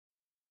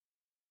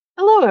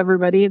Hello,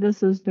 everybody.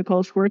 This is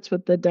Nicole Schwartz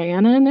with the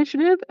Diana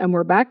Initiative, and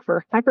we're back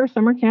for Hacker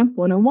Summer Camp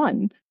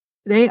 101.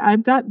 Today,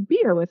 I've got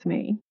Bia with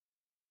me.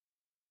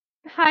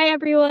 Hi,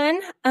 everyone.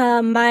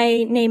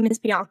 My name is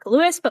Bianca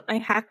Lewis, but my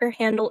hacker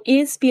handle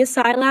is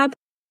BSciLab.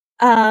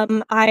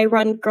 I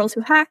run Girls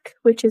Who Hack,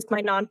 which is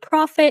my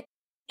nonprofit,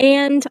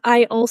 and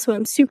I also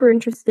am super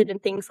interested in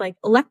things like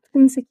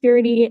election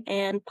security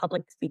and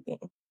public speaking.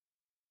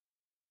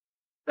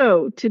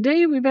 So,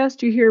 today we've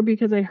asked you here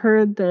because I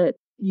heard that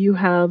you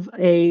have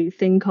a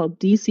thing called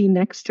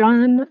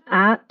DCNextGen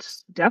at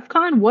DEF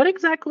CON. What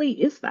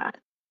exactly is that?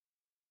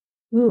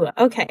 Ooh,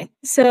 okay.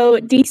 So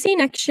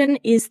DCNextGen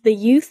is the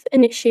youth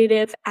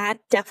initiative at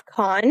DEF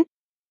CON.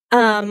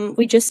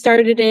 We just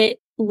started it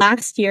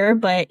last year,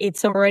 but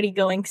it's already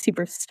going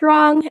super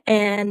strong,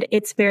 and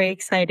it's very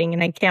exciting,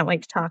 and I can't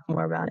wait to talk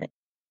more about it.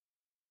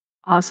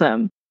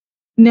 Awesome.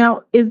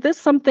 Now, is this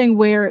something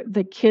where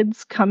the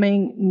kids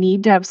coming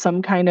need to have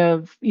some kind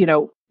of,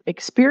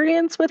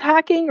 experience with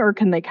hacking, or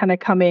can they kind of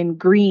come in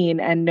green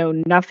and know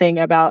nothing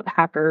about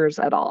hackers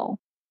at all?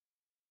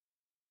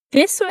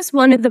 This was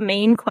one of the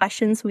main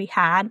questions we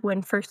had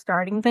when first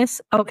starting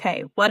this.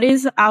 Okay, what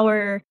is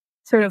our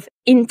sort of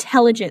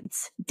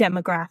intelligence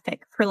demographic,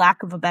 for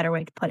lack of a better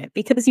way to put it?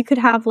 Because you could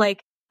have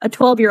like a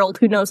 12-year-old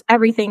who knows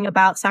everything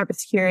about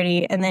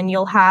cybersecurity, and then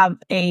you'll have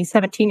a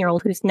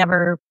 17-year-old who's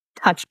never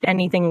touched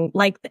anything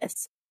like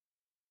this.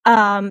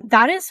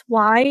 That is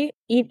why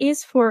it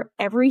is for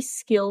every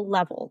skill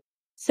level.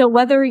 So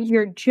whether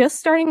you're just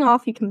starting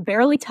off, you can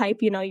barely type,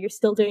 you're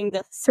still doing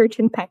the search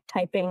and peck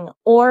typing,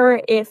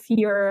 or if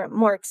you're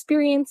more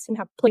experienced and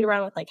have played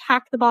around with like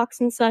Hack the Box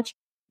and such,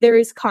 there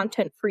is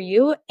content for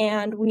you.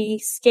 And we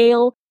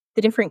scale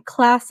the different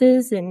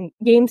classes and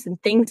games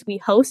and things we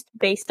host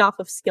based off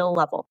of skill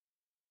level.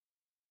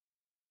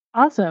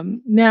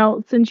 Awesome.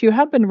 Now, since you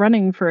have been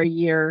running for a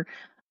year,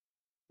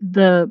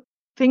 the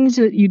things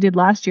that you did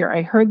last year,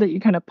 I heard that you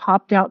kind of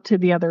popped out to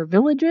the other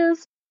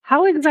villages.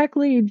 How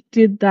exactly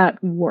did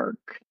that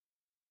work?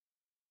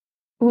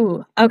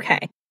 Ooh,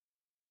 okay.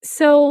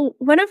 So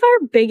one of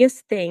our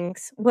biggest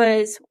things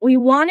was we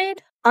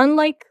wanted,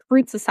 unlike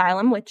Roots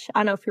Asylum, which I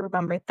don't know if you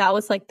remember, that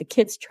was like the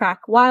kids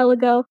track a while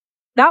ago.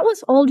 That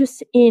was all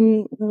just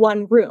in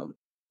one room.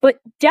 But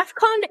DEF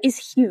CON is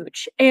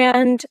huge.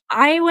 And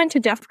I went to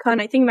DEF CON,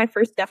 I think my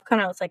first DEF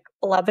CON, I was like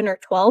 11 or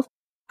 12.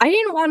 I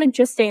didn't want to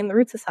just stay in the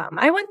Roots Asylum.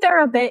 I went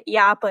there a bit,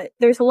 yeah, but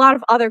there's a lot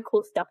of other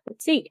cool stuff to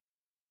see.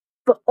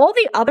 But all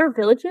the other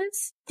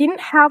villages didn't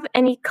have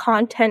any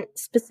content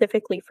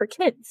specifically for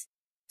kids.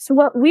 So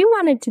what we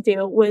wanted to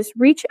do was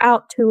reach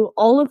out to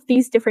all of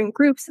these different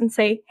groups and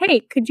say, hey,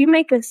 could you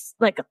make us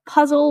like a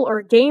puzzle or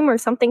a game or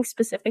something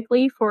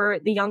specifically for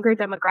the younger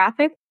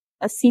demographic,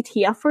 a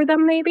CTF for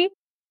them maybe?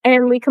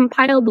 And we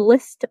compiled a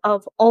list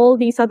of all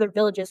these other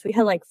villages. We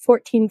had like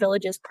 14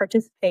 villages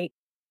participate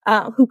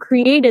who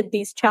created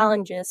these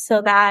challenges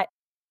so that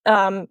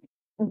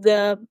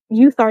the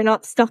youth are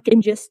not stuck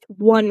in just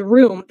one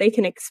room. They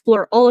can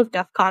explore all of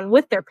DEF CON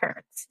with their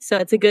parents. So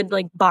it's a good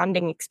like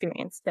bonding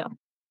experience too.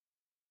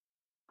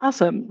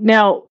 Awesome.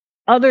 Now,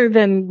 other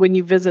than when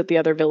you visit the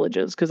other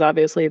villages, because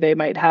obviously they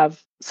might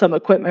have some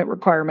equipment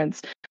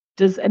requirements,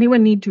 does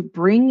anyone need to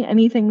bring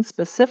anything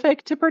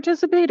specific to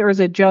participate, or is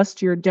it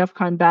just your DEF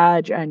CON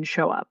badge and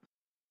show up?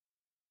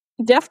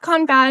 DEF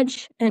CON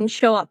badge and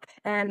show up.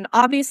 And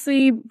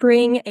obviously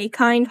bring a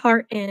kind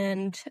heart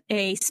and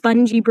a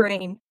spongy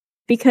brain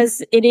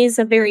because it is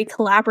a very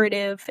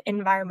collaborative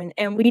environment.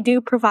 And we do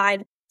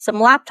provide some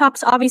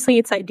laptops. Obviously,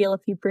 it's ideal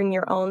if you bring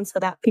your own so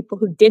that people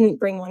who didn't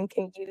bring one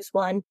can use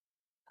one.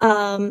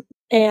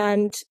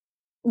 And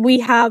we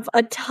have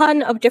a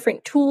ton of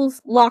different tools,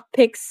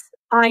 lockpicks,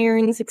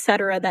 irons,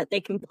 etc., that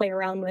they can play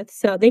around with.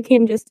 So they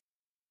can just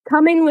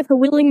come in with a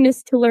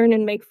willingness to learn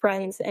and make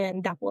friends,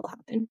 and that will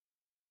happen.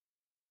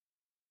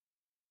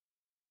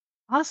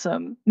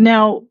 Awesome.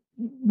 Now,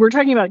 we're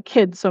talking about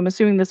kids, so I'm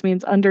assuming this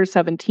means under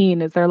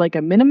 17. Is there like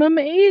a minimum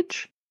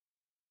age?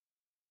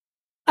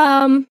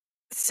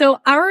 So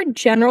our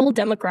general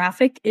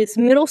demographic is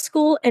middle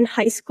school and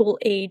high school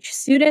age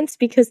students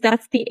because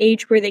that's the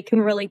age where they can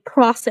really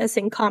process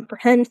and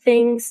comprehend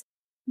things.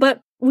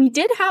 But we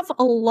did have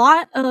a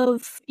lot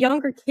of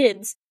younger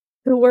kids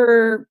who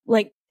were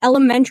like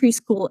elementary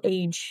school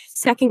age,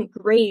 second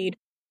grade,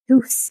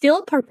 who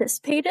still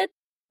participated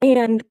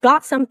and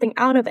got something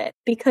out of it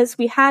because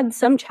we had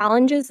some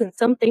challenges and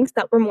some things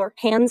that were more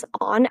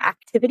hands-on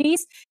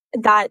activities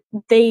that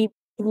they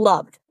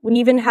loved. We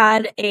even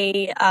had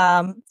a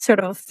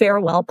sort of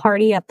farewell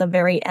party at the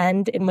very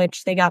end in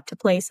which they got to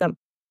play some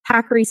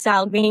hackery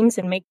style games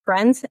and make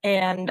friends.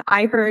 And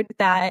I heard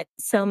that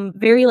some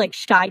very like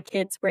shy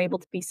kids were able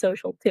to be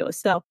social too.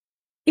 So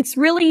it's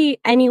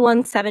really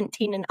anyone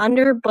 17 and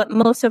under, but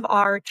most of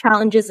our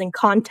challenges and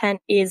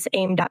content is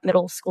aimed at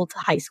middle school to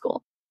high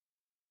school.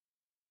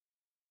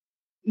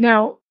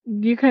 Now,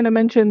 you kind of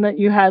mentioned that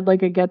you had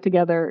like a get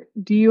together.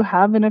 Do you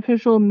have an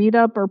official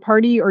meetup or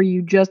party, or are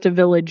you just a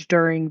village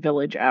during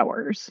village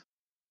hours?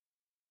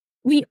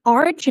 We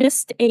are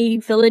just a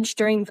village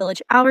during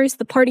village hours.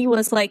 The party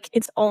was like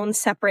its own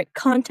separate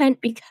content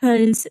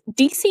because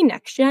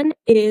DCNextGen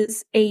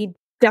is a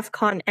DEF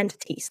CON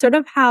entity, sort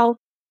of how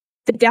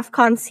the DEF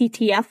CON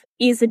CTF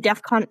is a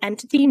DEF CON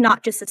entity,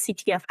 not just a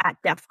CTF at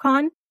DEF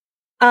CON.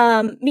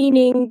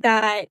 Meaning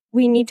that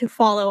we need to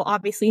follow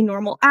obviously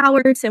normal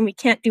hours and we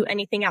can't do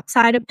anything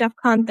outside of DEF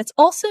CON. That's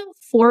also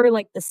for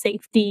like the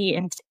safety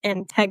and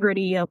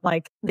integrity of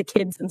like the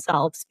kids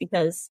themselves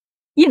because,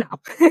 you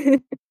know.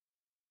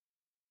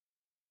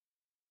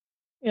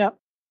 Yeah.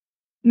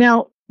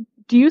 Now,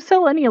 do you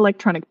sell any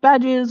electronic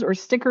badges or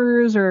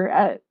stickers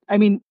or I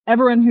mean,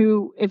 everyone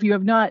who if you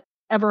have not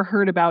ever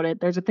heard about it,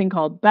 there's a thing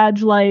called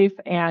badge life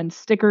and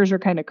stickers are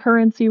kind of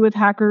currency with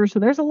hackers. So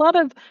there's a lot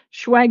of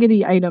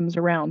schwaggity items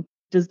around.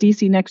 Does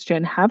DC Next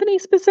Gen have any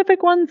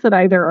specific ones that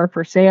either are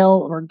for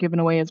sale or given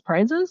away as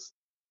prizes?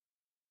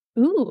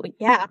 Ooh,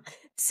 yeah.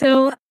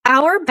 So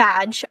our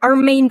badge, our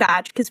main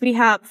badge, because we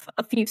have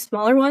a few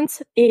smaller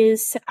ones,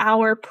 is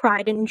our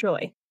pride and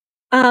joy.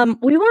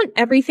 We want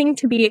everything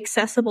to be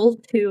accessible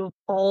to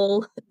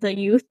all the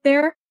youth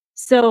there.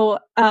 So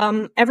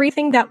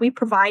everything that we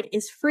provide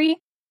is free.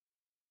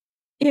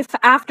 If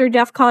after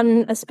DEF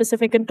CON a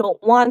specific adult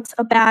wants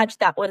a badge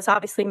that was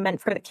obviously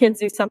meant for the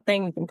kids or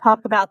something, we can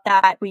talk about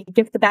that. We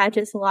give the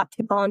badges a lot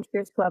to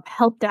volunteers who have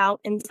helped out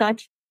and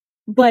such.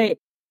 But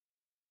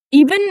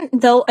even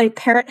though a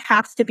parent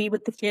has to be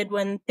with the kid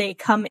when they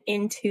come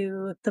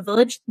into the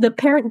village, the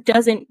parent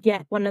doesn't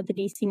get one of the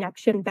DC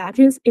Next Gen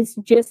badges. It's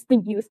just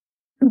the youth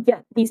who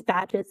get these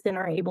badges and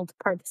are able to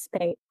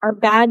participate. Our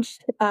badge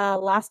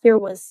last year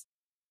was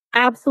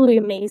absolutely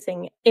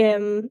amazing.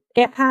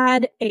 It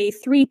had a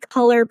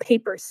 3-color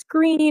paper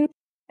screen.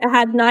 It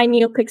had 9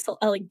 neopixel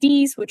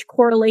LEDs, which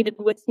correlated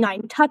with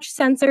 9 touch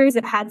sensors.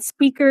 It had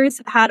speakers.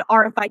 It had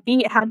RFID.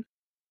 It had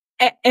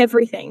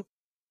everything.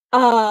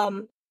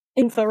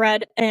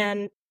 Infrared,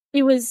 and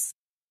it was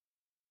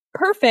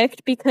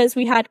perfect because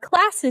we had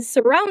classes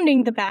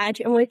surrounding the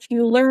badge in which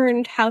you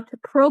learned how to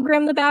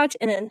program the badge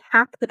and then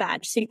hack the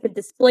badge so you could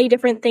display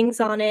different things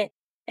on it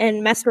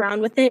and mess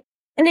around with it.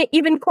 And it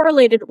even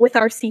correlated with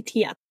our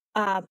CTF.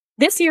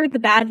 This year, the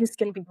badge is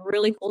going to be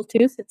really cool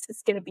too, since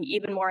it's going to be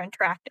even more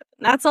interactive.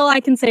 And that's all I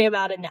can say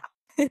about it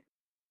now.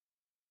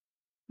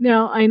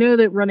 Now, I know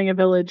that running a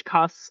village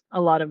costs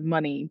a lot of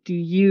money. Do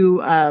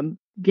you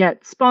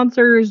get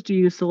sponsors? Do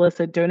you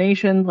solicit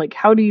donations? Like,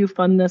 how do you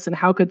fund this? And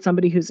how could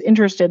somebody who's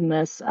interested in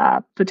this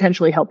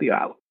potentially help you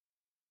out?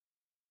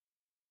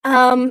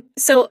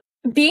 So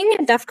being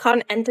a DEF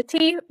CON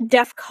entity,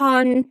 DEF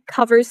CON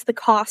covers the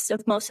cost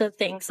of most of the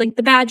things, like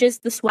the badges,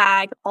 the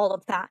swag, all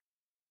of that.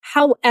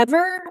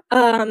 However,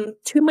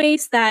 2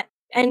 ways that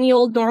any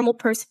old normal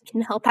person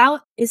can help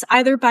out is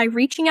either by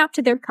reaching out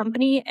to their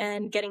company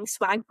and getting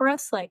swag for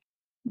us. Like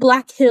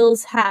Black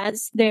Hills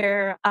has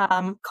their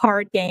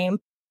card game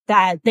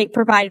that they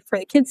provided for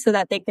the kids so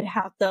that they could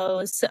have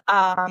those.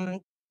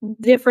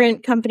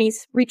 Different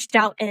companies reached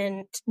out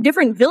and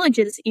different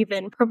villages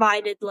even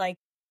provided like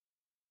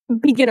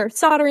beginner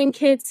soldering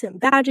kits and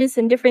badges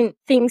and different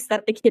things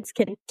that the kids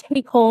can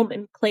take home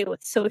and play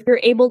with. So if you're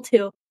able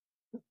to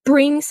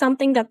bring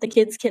something that the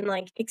kids can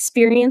like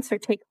experience or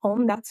take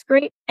home, that's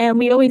great. And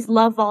we always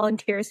love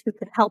volunteers who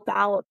can help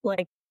out,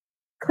 like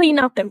clean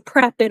up and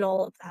prep and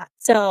all of that.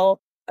 So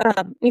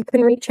you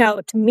can reach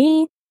out to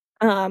me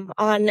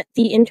on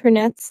the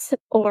internets,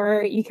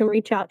 or you can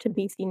reach out to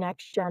BC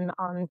Next Gen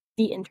on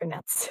the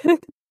internets.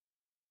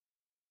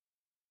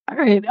 All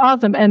right,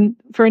 awesome. And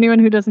for anyone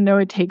who doesn't know,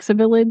 it takes a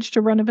village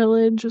to run a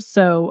village.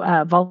 So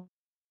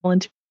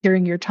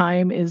volunteering your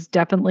time is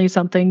definitely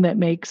something that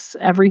makes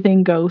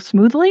everything go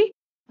smoothly.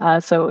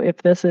 So if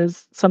this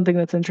is something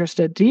that's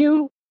interested to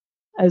you,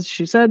 as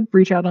she said,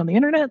 reach out on the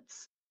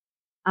internets.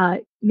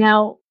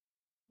 Now,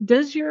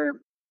 does your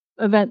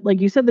event, like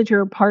you said that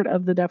you're a part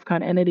of the DEF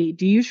CON entity,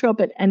 do you show up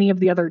at any of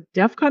the other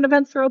DEF CON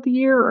events throughout the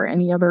year or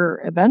any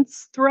other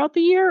events throughout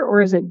the year?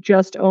 Or is it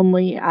just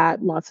only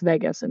at Las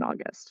Vegas in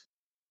August?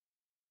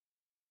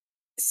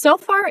 So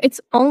far, it's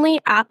only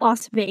at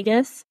Las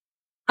Vegas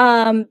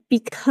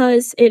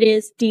because it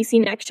is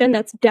DC Next Gen,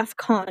 that's DEF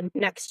CON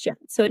Next Gen.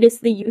 So it is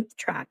the youth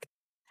track.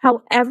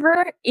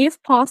 However,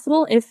 if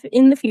possible, if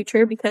in the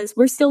future, because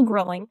we're still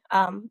growing,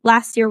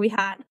 last year we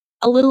had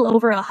a little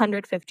over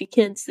 150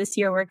 kids. This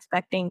year we're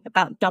expecting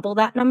about double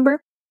that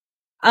number.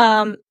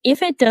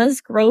 If it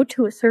does grow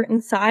to a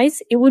certain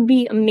size, it would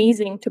be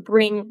amazing to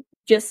bring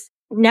just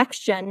Next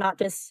Gen, not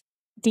just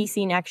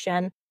DC Next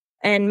Gen,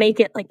 and make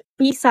it like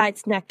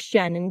B-sides Next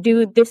Gen and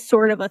do this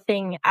sort of a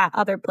thing at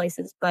other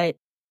places. But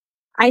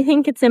I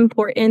think it's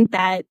important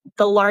that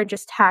the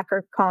largest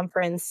hacker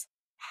conference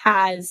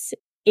has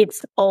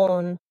its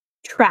own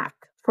track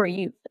for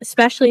youth,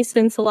 especially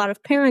since a lot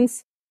of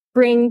parents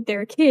bring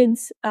their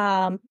kids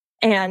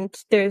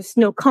and there's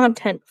no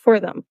content for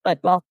them. But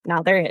well,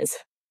 now there is.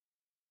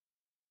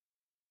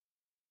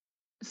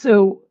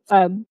 So,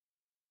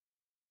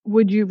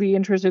 would you be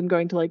interested in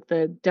going to like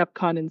the DEF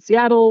CON in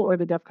Seattle or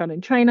the DEF CON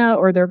in China,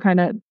 or they're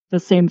kind of the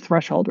same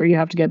threshold where you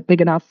have to get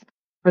big enough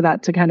for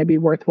that to kind of be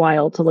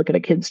worthwhile to look at a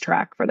kids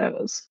track for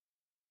those?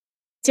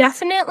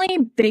 Definitely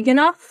big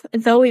enough,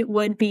 though it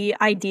would be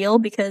ideal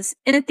because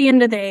at the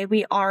end of the day,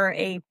 we are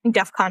a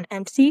DEF CON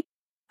entity.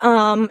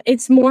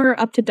 It's more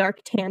up to Dark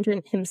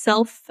Tangent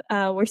himself.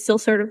 We're still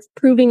sort of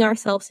proving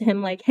ourselves to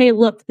him like, hey,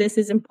 look, this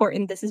is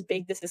important, this is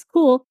big, this is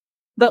cool.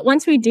 But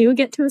once we do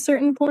get to a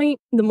certain point,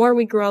 the more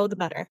we grow, the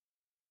better.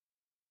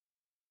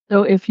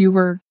 So if you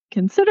were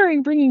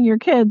considering bringing your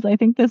kids, I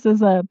think this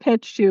is a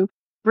pitch to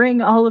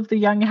bring all of the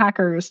young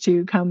hackers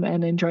to come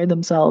and enjoy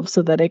themselves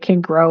so that it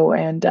can grow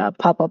and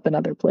pop up in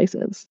other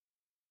places.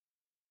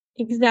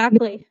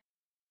 Exactly.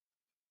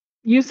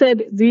 You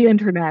said the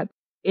internet.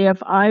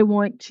 If I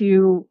want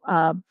to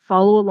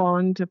follow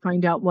along to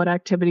find out what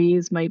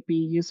activities might be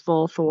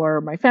useful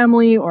for my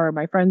family or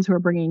my friends who are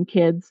bringing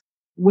kids,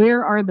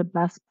 where are the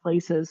best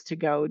places to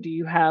go? Do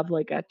you have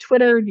like a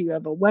Twitter? Do you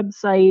have a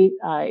website?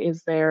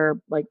 Is there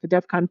like the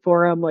DEF CON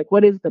forum? Like,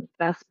 what is the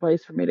best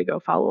place for me to go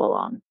follow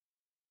along?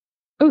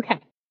 Okay.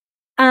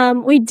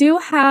 We do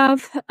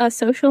have a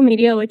social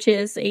media, which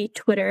is a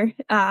Twitter.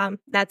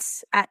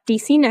 That's at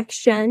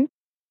DCNextGen.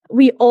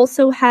 We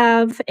also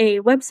have a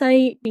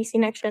website,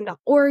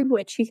 DCNextGen.org,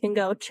 which you can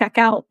go check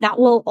out. That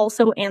will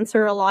also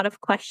answer a lot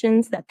of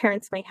questions that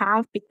parents may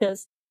have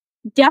because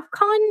DEF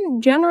CON,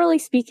 generally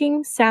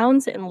speaking,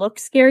 sounds and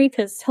looks scary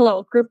because, hello,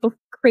 a group of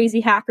crazy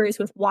hackers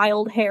with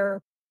wild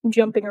hair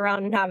jumping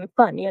around and having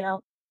fun, you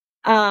know?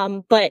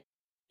 But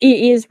it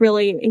is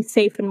really a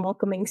safe and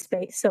welcoming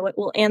space. So it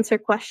will answer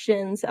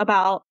questions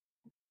about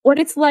what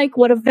it's like,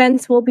 what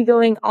events will be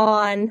going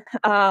on,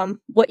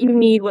 what you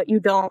need, what you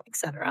don't,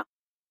 etc.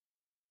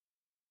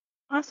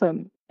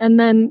 Awesome. And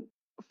then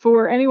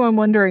for anyone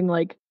wondering,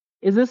 like,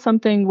 is this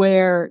something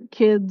where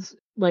kids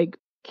like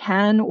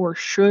can or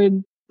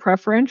should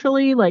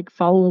preferentially like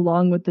follow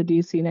along with the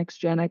DC Next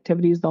Gen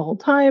activities the whole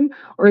time?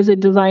 Or is it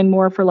designed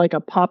more for like a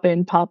pop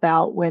in, pop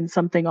out when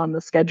something on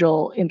the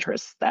schedule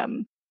interests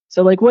them?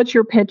 So like what's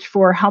your pitch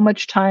for how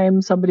much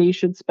time somebody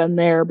should spend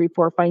there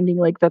before finding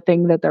like the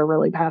thing that they're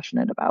really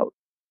passionate about?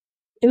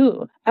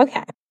 Ooh,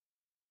 okay.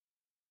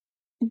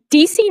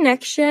 DC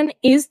Next Gen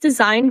is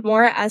designed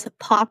more as a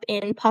pop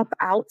in, pop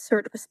out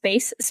sort of a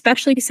space,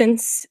 especially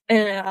since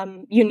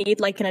you need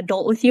like an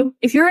adult with you.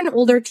 If you're an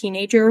older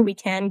teenager, we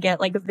can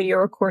get like a video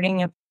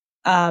recording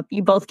of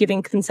you both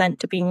giving consent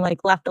to being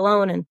like left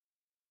alone and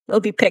it'll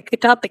be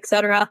picked up,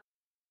 etc.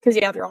 because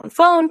you have your own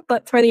phone.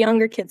 But for the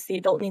younger kids, the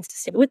adult needs to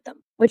stay with them,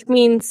 which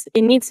means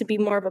it needs to be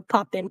more of a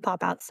pop in,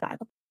 pop out style.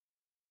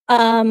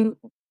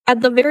 At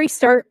the very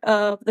start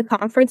of the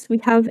conference, we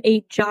have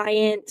a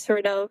giant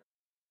sort of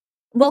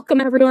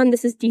welcome everyone,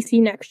 this is DC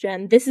Next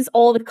Gen. This is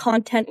all the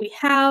content we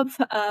have.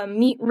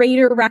 Meet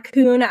Raider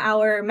Raccoon,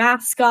 our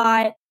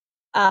mascot,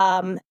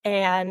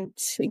 and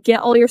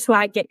get all your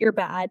swag, get your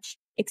badge,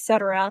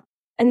 etc.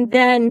 And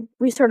then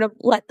we sort of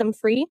let them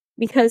free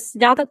because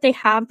now that they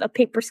have a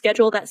paper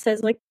schedule that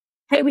says like,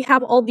 hey, we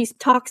have all these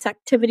talks,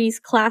 activities,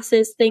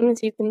 classes,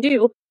 things you can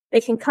do, they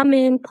can come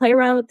in, play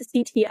around with the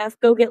CTF,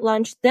 go get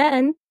lunch.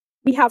 Then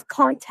we have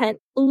content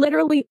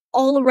literally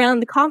all around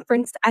the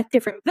conference at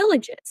different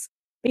villages,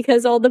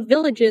 because all the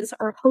villages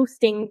are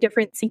hosting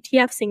different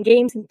CTFs and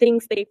games and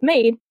things they've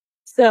made.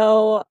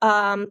 So,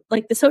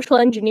 like the social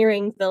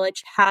engineering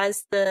village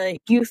has the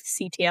youth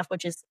CTF,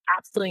 which is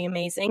absolutely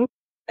amazing.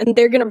 And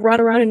they're going to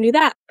run around and do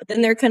that. But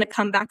then they're going to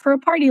come back for a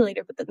party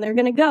later, but then they're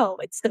going to go.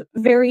 It's a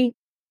very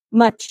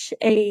much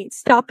a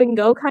stop and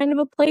go kind of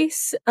a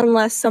place,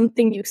 unless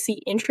something you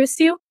see interests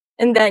you.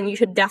 And then you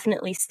should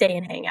definitely stay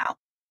and hang out.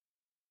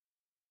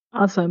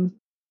 Awesome.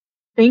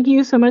 Thank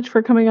you so much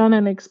for coming on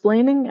and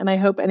explaining. And I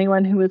hope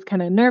anyone who is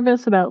kind of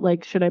nervous about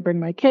like, should I bring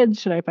my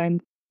kids? Should I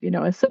find,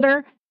 a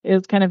sitter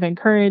is kind of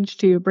encouraged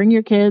to bring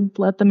your kids,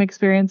 let them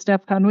experience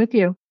DEF CON with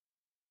you.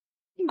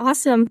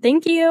 Awesome.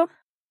 Thank you.